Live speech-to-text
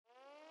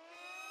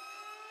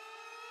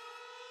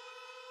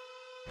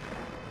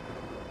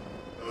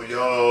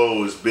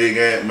Yo, it's Big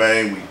Ant,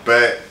 man. We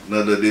back.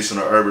 Another edition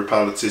of Urban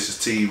Politicians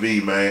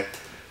TV, man.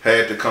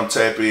 Had to come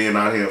tap in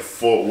out here in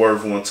Fort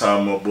Worth one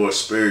time, my boy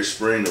Sperry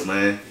Springer,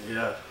 man.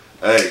 Yeah.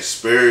 Hey,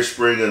 Sperry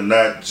Springer,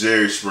 not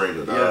Jerry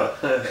Springer, dog.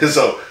 Yeah.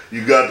 So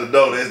you got to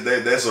know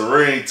that's a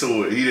ring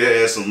to it. He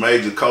had some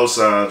major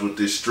cosigns with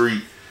this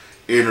street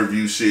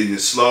interview shit. And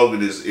his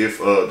slogan is, if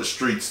the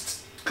streets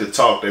could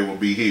talk, they would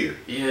be here.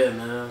 Yeah,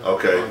 man.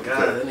 Okay. Oh,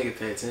 God, that nigga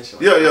pay attention.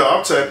 Yeah,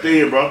 I'm tapped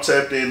in, bro. I'm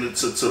tapped in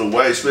to the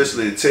way,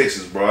 especially in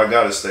Texas, bro. I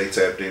gotta stay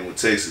tapped in with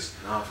Texas.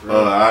 Nah, for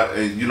real.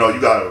 And you know,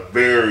 you got a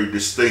very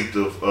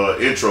distinctive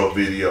intro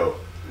video.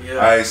 Yeah.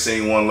 I ain't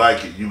seen one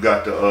like it. You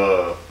got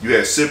the you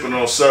had Sipping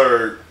on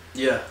Surd.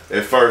 Yeah.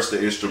 At first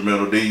the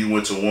instrumental, then you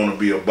went to Wanna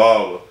Be a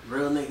Baller.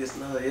 Real niggas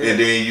know, yeah. And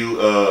then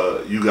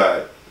you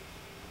got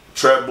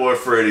Trap Boy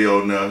Freddy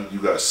on there, you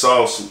got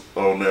Sauce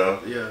on there,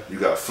 yeah. You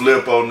got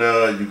Flip on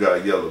there, you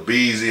got Yellow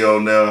Beezy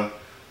on there.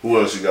 Who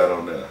else you got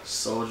on there?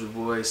 Soldier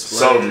Boy,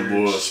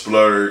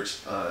 Splurge,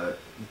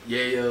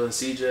 Yayo and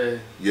CJ.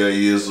 Yeah,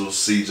 Yizzle,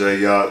 CJ,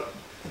 y'all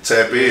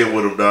tap in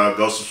with him, dog.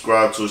 Go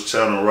subscribe to his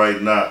channel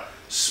right now.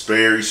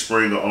 Sperry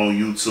Springer on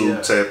YouTube.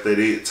 Yeah. Tap that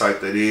in,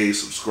 type that in,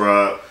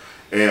 subscribe,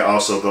 and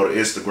also go to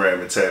Instagram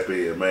and tap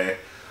in, man.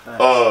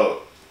 Nice.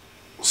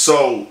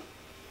 So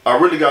I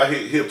really got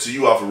hip to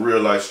you off of Real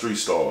Life Street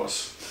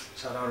Stars.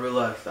 Shout out Real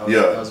Life. That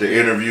was the big.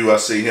 interview, I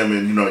see him,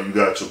 and you know, you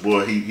got your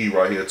boy, he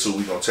right here too.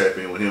 We gonna tap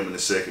in with him in a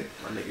second.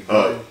 My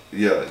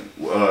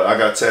nigga I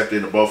got tapped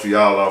into both of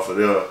y'all off of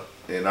there,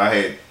 and I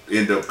had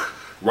ended up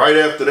right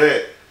after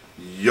that,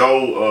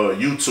 your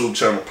YouTube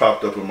channel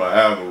popped up in my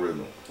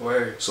algorithm.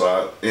 Word. So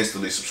I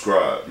instantly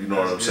subscribed. You know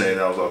what I'm saying?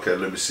 I was like, okay,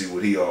 let me see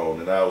what he on,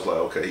 and I was like,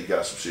 okay, he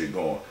got some shit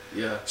going.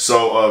 Yeah.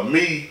 So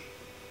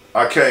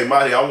I came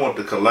out here. I wanted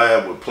to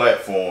collab with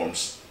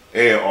platforms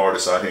and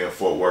artists out here in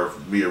Fort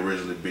Worth. Me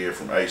originally being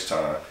from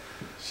H-Town,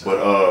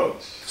 but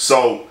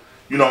so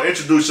you know,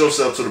 introduce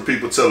yourself to the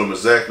people. Tell them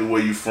exactly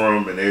where you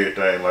from and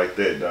everything like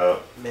that,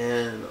 dog.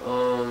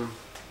 Man,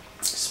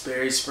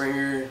 Sperry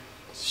Springer.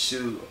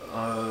 Shoot,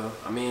 I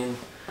mean,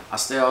 I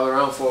stay all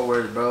around Fort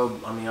Worth, bro.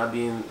 I mean, I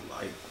been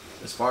like,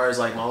 as far as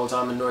like my whole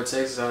time in North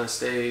Texas, I done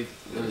stayed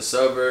in the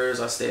suburbs.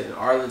 I stayed in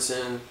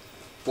Arlington,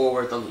 Fort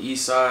Worth on the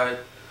east side.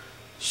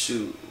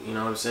 Shoot, you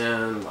know what I'm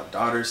saying? My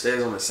daughter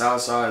stays on the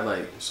south side,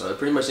 like, so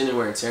pretty much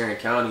anywhere in Tarrant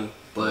County.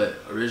 But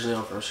originally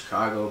I'm from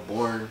Chicago,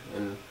 born,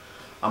 and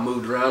I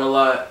moved around a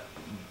lot.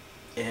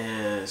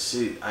 And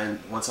shoot,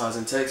 once I was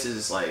in Texas,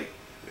 it's like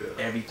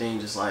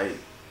everything just like,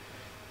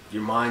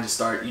 your mind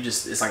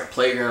just it's like a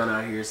playground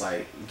out here. It's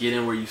like, get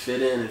in where you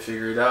fit in and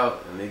figure it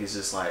out. And niggas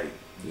just like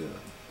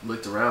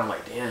looked around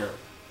like, damn,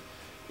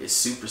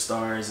 it's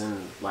superstars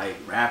and like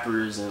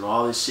rappers and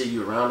all this shit.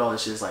 You around all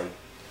this shit, it's like,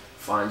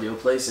 find your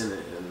place in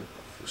it. And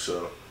for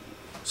sure.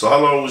 So how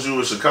long was you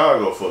in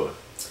Chicago for?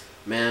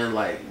 Man,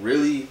 like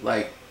really,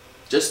 like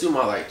just through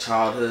my like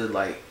childhood,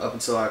 like up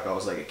until like I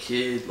was like a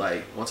kid,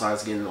 like once I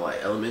was getting to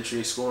like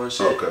elementary school and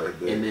shit. Okay.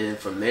 Good. And then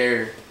from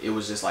there, it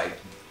was just like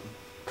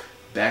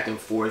back and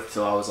forth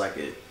till I was like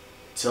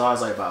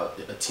about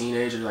a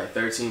teenager, like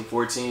 13,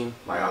 14.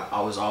 Like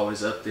I was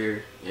always up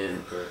there,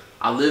 and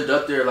I lived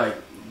up there like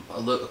a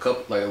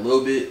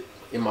little bit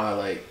in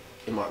my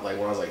when I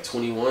was like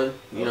 21,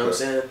 you know what I'm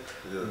saying?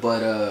 Yeah.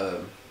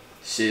 But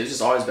shit, it was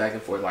just always back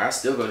and forth. Like I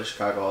still go to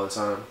Chicago all the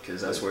time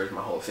because that's where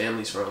my whole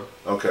family's from.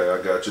 Okay,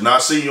 I got you. Now I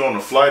seen you on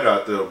the flight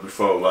out there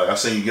before. Like I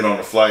seen you get on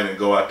the flight and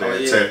go out there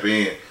and tap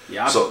in.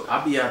 Yeah,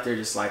 I be out there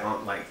just like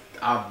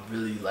I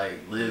really like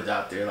lived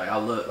out there. Like I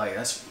look like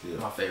that's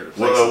my favorite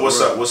place.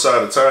 What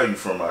side of town you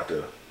from out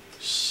there?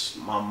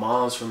 My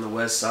mom's from the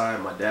west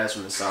side, my dad's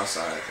from the south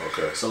side.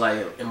 Okay. So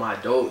like in my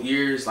adult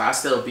years, like I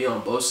still be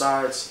on both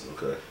sides.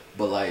 Okay.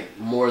 But like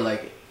more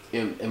like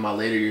in my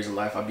later years in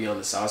life, I be on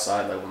the south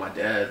side, like with my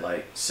dad,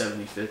 like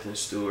 75th and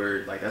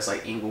Stewart, like that's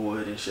like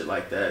Inglewood and shit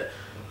like that.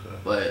 Okay.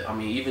 But I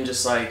mean, even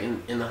just like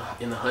in the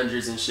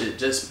hundreds and shit,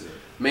 just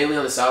mainly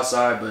on the south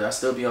side. But I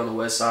still be on the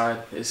west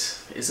side.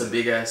 It's a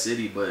big ass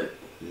city, but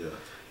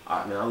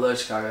I love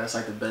Chicago. That's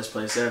like the best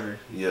place ever.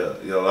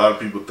 Yeah, you know, a lot of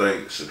people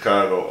think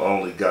Chicago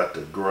only got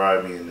the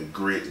grimy and the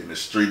grit in the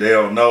street. They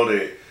don't know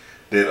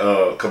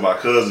that cause my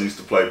cousin used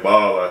to play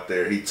ball out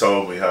there. He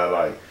told me how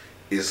like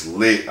it's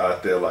lit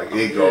out there, like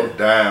it go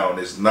down.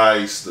 It's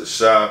nice, the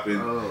shopping,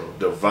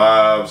 the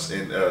vibes,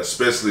 and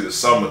especially the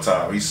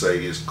summertime. He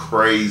say it's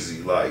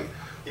crazy, like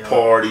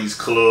parties,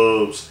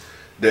 clubs.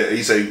 That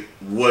he say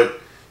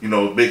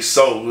Big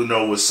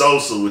Sosa, with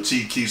Sosa, with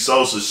Chief Keef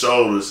Sosa's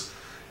shoulders,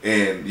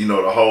 and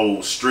the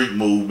whole street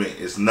movement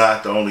is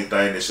not the only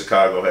thing that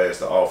Chicago has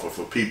to offer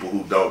for people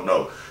who don't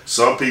know.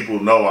 Some people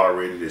know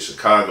already that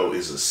Chicago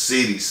is a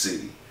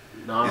city.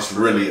 Nah, it's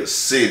really a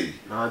city.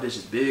 Nah, this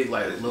is big.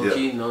 Like low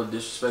key, no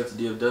disrespect to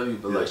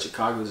DFW, but like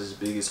Chicago's as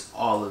big as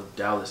all of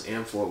Dallas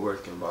and Fort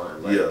Worth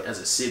combined. Like as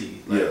a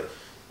city. Like,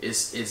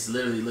 it's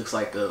literally looks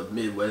like a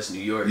Midwest New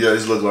York. Yeah,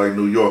 it looks like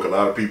New York. A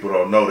lot of people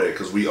don't know that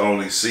because we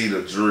only see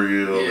the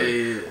drill.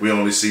 We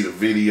only see the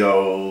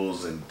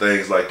videos and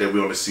things like that.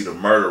 We only see the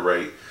murder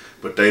rate.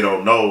 but they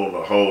don't know on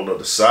a whole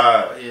nother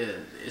side. Yeah,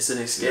 it's an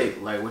escape.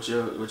 Yeah. Like what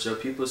your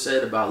people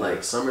said about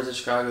like summers in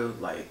Chicago.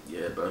 Like,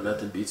 yeah, bro,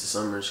 nothing beats a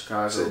summer in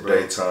Chicago,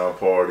 bro. Daytime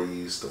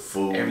parties, the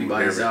food,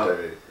 everybody's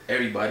everything. Out.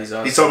 Everybody's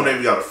out. He told me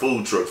they got a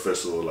food truck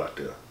festival out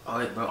there.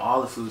 Oh, bro,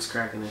 all the food's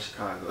cracking in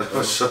Chicago. Bro.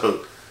 For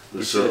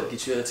sure.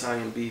 Get you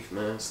Italian beef,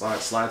 man.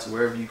 Slide to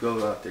wherever you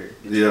go out there.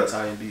 Get you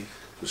Italian beef.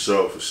 For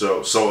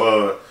sure.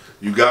 So,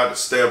 you got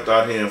stamped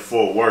out here in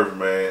Fort Worth,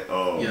 man.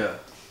 Yeah.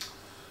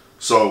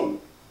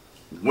 So,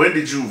 when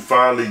did you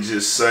finally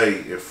just say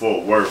in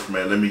Fort Worth,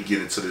 man, let me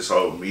get into this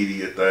whole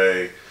media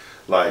thing?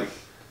 Like,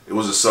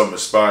 was it something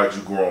inspired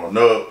you growing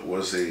up?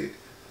 Was it?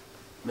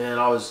 Man,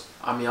 I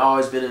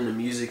always been into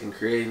music and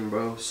creating,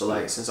 bro. So,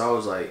 like, since I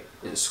was, like,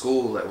 in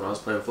school, like, when I was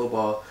playing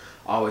football,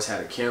 I always had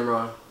a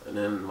camera. And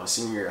then my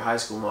senior year of high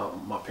school,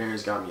 my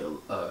parents got me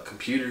a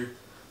computer.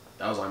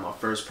 That was, like, my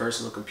first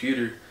personal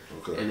computer.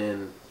 Okay. And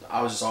then I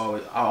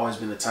always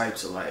been the type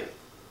to, like,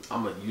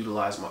 I'm going to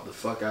utilize the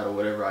fuck out of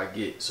whatever I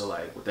get. So,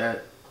 like, with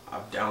that,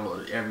 I've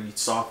downloaded every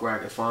software I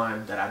could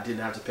find that I didn't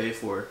have to pay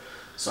for.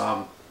 So,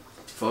 I'm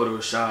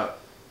Photoshop,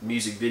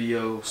 music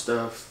video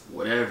stuff,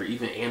 whatever,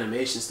 even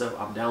animation stuff.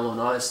 I'm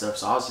downloading all that stuff.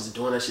 So, I was just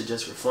doing that shit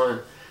just for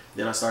fun.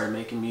 Then I started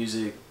making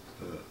music,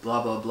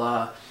 blah, blah,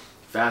 blah.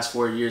 Fast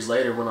forward years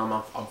later, when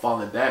I'm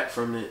falling back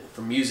from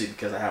music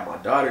because I have my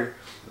daughter,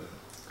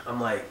 I'm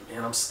like,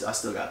 man, I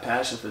still got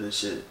passion for this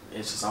shit.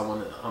 It's just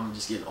I'm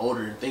just getting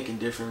older and thinking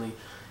differently.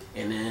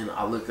 And then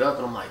I look up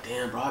and I'm like,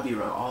 damn, bro, I be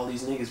around all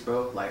these niggas,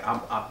 bro. Like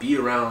I be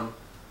around.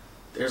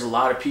 There's a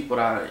lot of people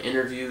that I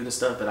interviewed and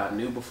stuff that I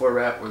knew before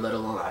rap, or let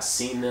alone I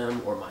seen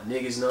them or my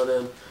niggas know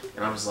them.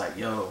 And I was like,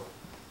 yo,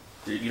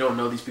 you don't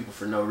know these people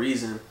for no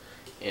reason.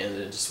 And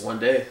then just one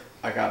day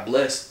I got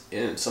blessed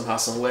in somehow,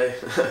 some way.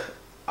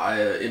 I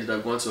ended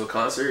up going to a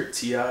concert,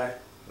 T.I.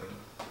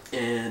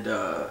 and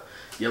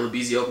Yellow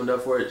Beezy opened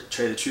up for it.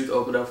 Trey the Truth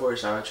opened up for it.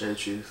 Shout out Trey the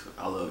Truth.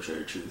 I love Trey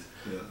the Truth.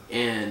 Yeah.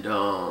 And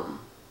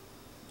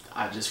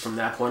I just, from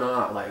that point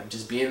on, like,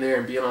 just being there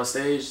and being on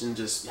stage and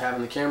just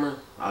having the camera,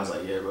 I was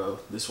like, yeah, bro,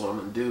 this is what I'm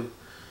going to do.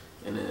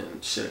 And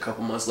then, shit, a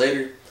couple months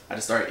later, I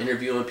just started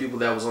interviewing people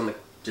that was on the,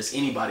 just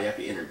anybody I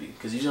could interview.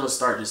 Because you don't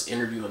start just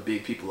interviewing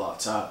big people off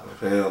top.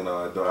 Hell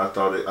no, I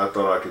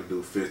thought I could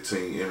do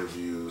 15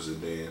 interviews,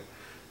 and then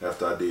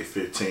after I did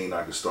 15,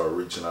 I could start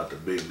reaching out to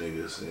big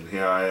niggas. And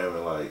here I am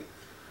in like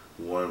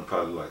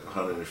probably like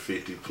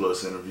 150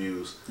 plus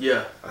interviews.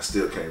 Yeah. I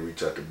still can't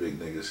reach out to big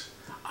niggas.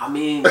 I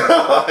mean,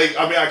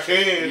 I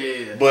can,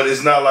 yeah. But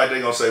it's not like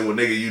they gonna say, well,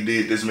 nigga, you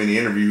did this many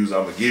interviews,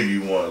 I'm gonna give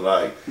you one.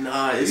 Like,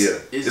 nah,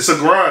 it's a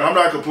grind. I'm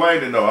not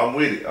complaining though. I'm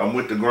with it. I'm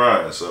with the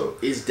grind. So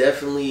it's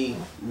definitely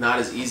not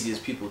as easy as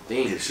people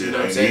think. It shit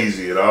ain't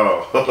easy at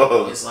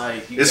all. It's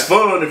like it's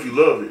fun if you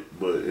love it,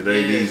 but it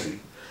ain't easy.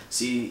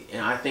 See,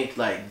 and I think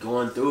like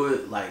going through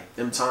it, like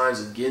them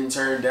times of getting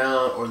turned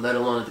down, or let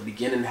alone at the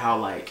beginning how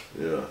like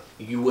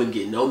you wouldn't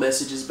get no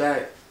messages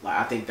back. Like,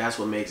 I think that's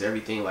what makes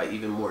everything like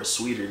even more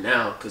sweeter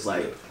now, because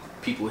like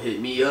people hit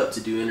me up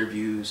to do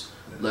interviews,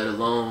 let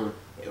alone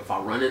if I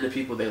run into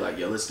people, they like,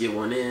 yo, let's get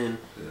one in.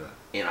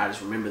 And I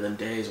just remember them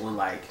days when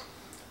like,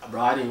 bro,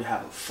 I didn't even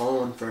have a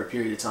phone for a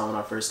period of time when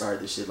I first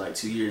started this shit like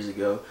 2 years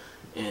ago.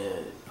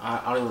 And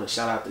I don't even want to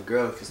shout out the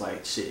girl because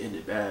like shit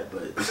ended bad,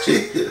 but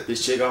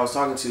this chick I was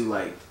talking to,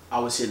 like, I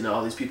was hitting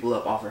all these people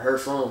up off of her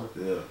phone.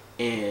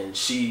 And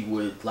she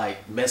would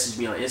like message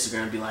me on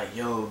Instagram and be like,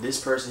 yo,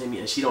 this person hit me,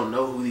 and she don't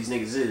know who these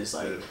niggas is.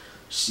 Like,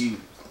 she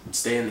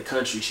stay in the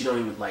country. She don't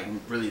even like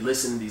really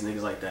listen to these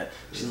niggas like that.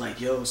 She's like,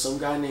 yo, some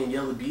guy named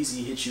Yellow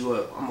Beezy hit you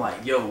up. I'm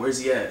like, yo, where's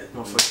he at?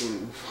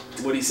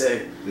 What'd he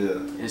say?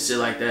 And shit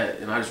like that.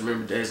 And I just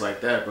remember days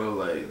like that, bro.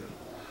 Like,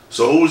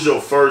 so who was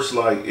your first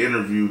like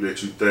interview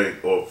that you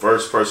think, or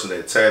first person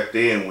that tapped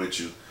in with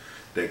you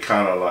that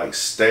kind of like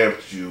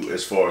stamped you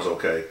as far as,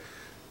 okay?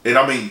 And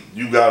I mean,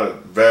 you gotta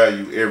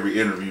value every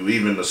interview,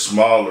 even the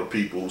smaller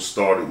people who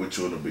started with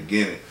you in the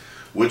beginning.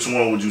 Which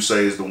one would you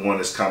say is the one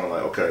that's kind of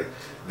like, okay,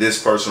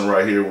 this person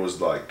right here was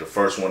like the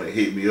first one that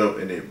hit me up,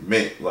 and it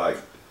meant like,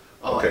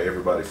 okay,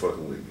 everybody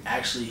fucking with me.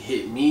 Actually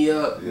hit me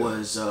up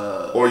was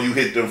or you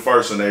hit them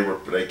first and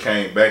they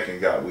came back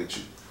and got with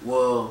you.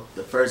 Well,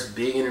 the first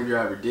big interview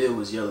I ever did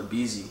was Yellow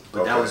Beezy,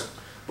 but that was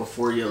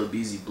before Yellow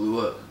Beezy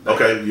blew up.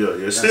 Like, okay,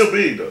 yeah, it's still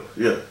big though.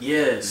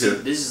 Yeah, see,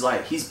 this is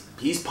like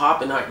he's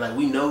popping out, like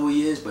we know who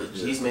he is, but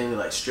he's mainly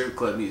like strip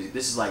club music.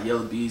 This is like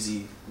Yellow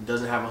Beezy,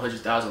 doesn't have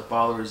 100,000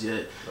 followers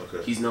yet.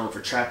 Okay. He's known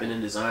for Trapping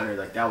and Designer,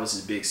 like that was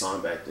his big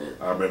song back then.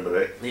 I remember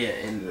that. Yeah,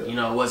 and you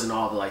know, it wasn't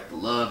all the like the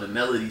love and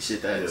melody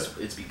shit that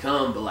it's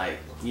become, but like,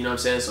 you know what I'm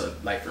saying? So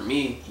like for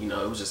me, you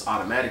know, it was just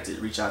automatic to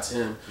reach out to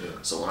him.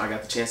 So when I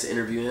got the chance to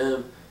interview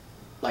him,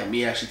 like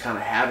me actually kind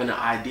of having an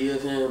idea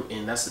of him,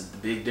 and that's the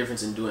big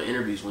difference in doing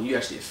interviews. When you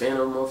actually a fan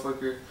of a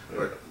motherfucker,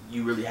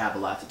 you really have a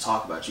lot to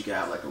talk about. You can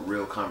have like a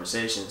real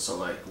conversation. So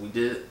like we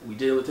did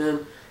it with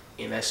him,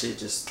 and that shit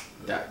just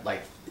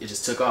it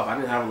just took off. I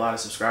didn't have a lot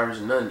of subscribers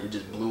or nothing. It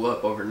just blew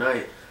up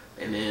overnight.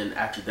 And then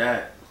after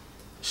that,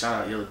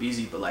 shout out Yellow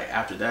Beezy, but like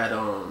after that,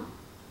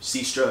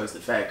 C Strugs, the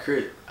fat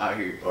crip out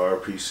here.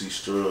 RPC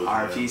Strugs.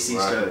 RPC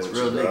Strugs,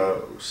 real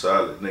nigga.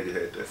 Solid nigga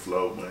had that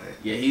flow, man.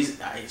 Yeah, he's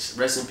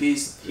rest in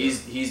peace.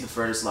 He's the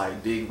first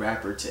like big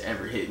rapper to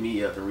ever hit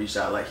me up and reach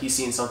out. Like he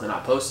seen something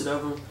I posted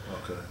of him.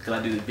 Okay. Cause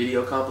I do the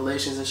video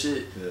compilations and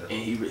shit. Yeah. And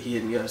he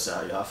hit me up,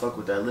 so y'all fuck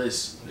with that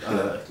list.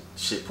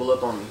 Shit, pull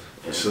up on me.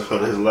 And sure,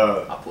 that's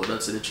loud. I pulled up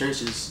to the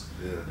trenches.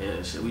 Yeah.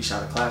 And shit, we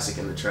shot a classic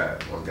in the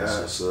trap. On God.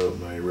 That's what's up,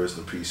 man. Rest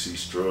in peace, C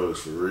Strugs,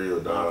 for real,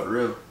 dog. Nah, for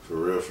real. For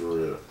real, for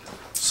real.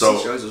 So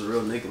C Strugs was a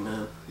real nigga,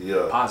 man.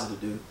 Yeah.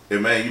 Positive dude.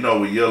 And man, you know,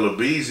 with Yellow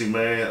Beezy,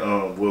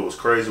 man, what was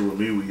crazy with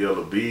me with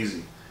Yellow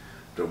Beezy,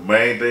 the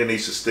main thing that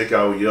used to stick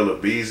out with Yellow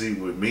Beezy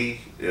with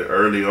me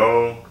early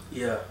on,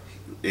 yeah,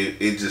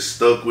 it just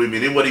stuck with me.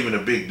 And it wasn't even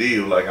a big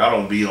deal. Like, I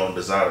don't be on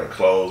designer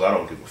clothes. I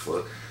don't give a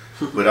fuck.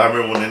 But I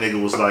remember when that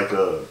nigga was like,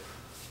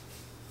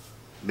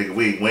 nigga,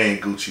 we ain't wearing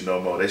Gucci no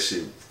more. That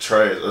shit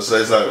trash. So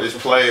it's like, it's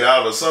played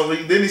out or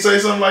something. Didn't he say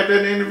something like that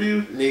in the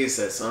interview? Nigga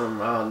said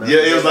something. I don't know. Yeah,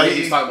 it was like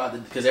he was talking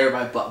about because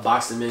everybody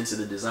boxed him into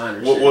the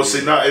designer. Well,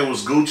 see, now it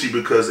was Gucci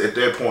because at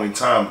that point in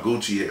time,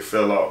 Gucci had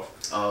fell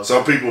off. Oh, okay.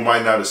 Some people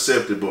might not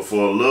accept it, but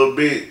for a little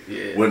bit,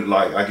 yeah. When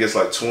like I guess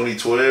like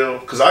 2012,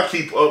 because I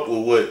keep up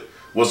with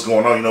what's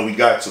going on. You know,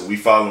 we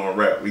following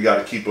rap. We got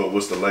to keep up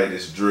what's the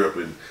latest drip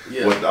and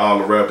what all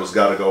the rappers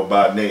got to go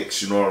buy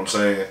next. You know what I'm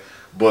saying?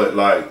 But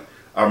like,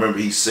 I remember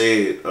he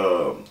said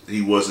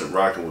he wasn't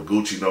rocking with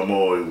Gucci no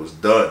more. It was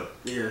done.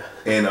 Yeah.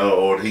 And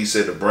or he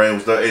said the brand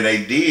was done. And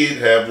they did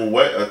have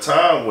a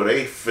time where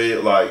they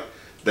felt like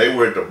they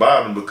were at the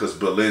bottom because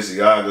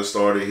Balenciaga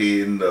started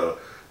hitting, the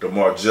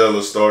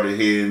Margiela started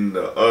hitting,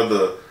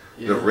 the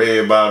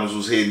red bottoms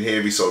was hitting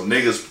heavy. So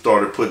niggas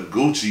started putting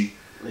Gucci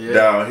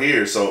down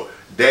here. So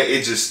that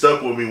it just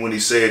stuck with me when he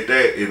said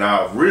that. And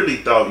I really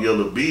thought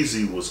Yellow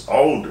Beezy was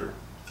older.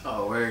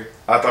 Oh, where?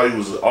 I thought he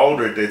was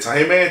older at that time.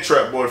 Him and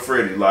Trap Boy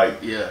Freddy,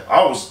 like, yeah.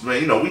 I was,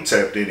 man, you know, we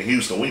tapped into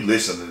Houston. We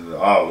listened to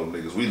all them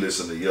niggas. We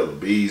listened to Yellow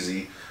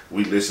Beezy.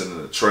 We listened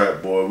to the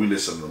Trap Boy. We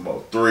listened to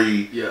Mo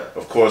 3. Yeah.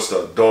 Of course,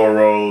 the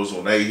Doros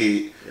when they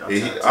hit.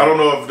 I don't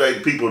know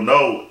if people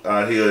know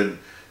out here in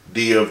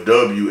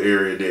DFW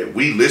area that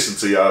we listen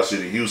to y'all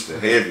shit in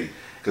Houston heavy.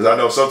 Because I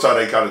know sometimes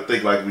they kind of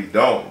think like we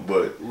don't,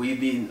 but we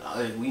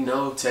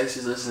know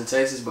Texas, listen to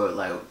Texas, but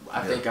like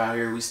I think out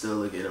here we still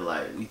look at it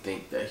like we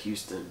think that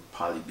Houston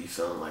probably be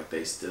feeling like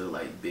they still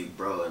like big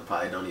bro and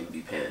probably don't even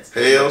be paying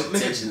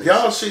attention.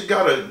 Y'all shit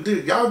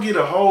y'all get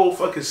a whole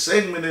fucking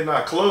segment in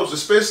our clubs,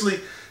 especially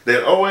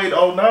that 08,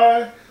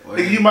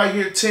 09. You might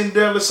hear 10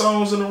 Dallas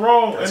songs in a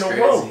row,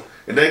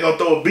 and they gonna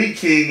throw a Beat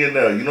King in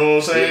there. You know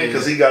what I'm saying?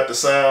 Because he got the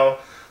sound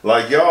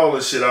like y'all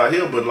and shit out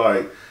here, but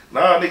like.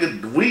 Nah,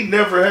 nigga, we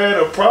never had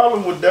a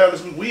problem with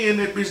Dallas. We in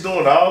that bitch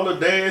doing all the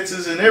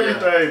dances and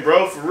everything,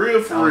 bro. For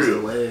real, for real. That was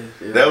the wave.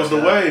 Yeah, that was the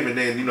wave. And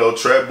then, you know,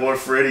 Trap Boy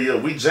Freddy,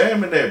 we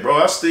jamming that, bro.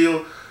 I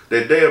still,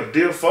 that damn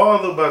Dear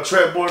Father by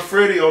Trap Boy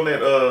Freddy on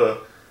that,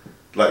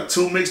 like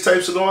 2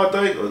 mixtapes ago, I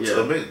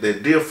think.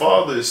 That Dear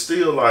Father is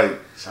still like.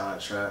 Shout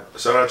out Trap.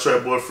 Shout out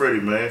Trap Boy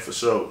Freddy, man, for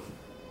sure.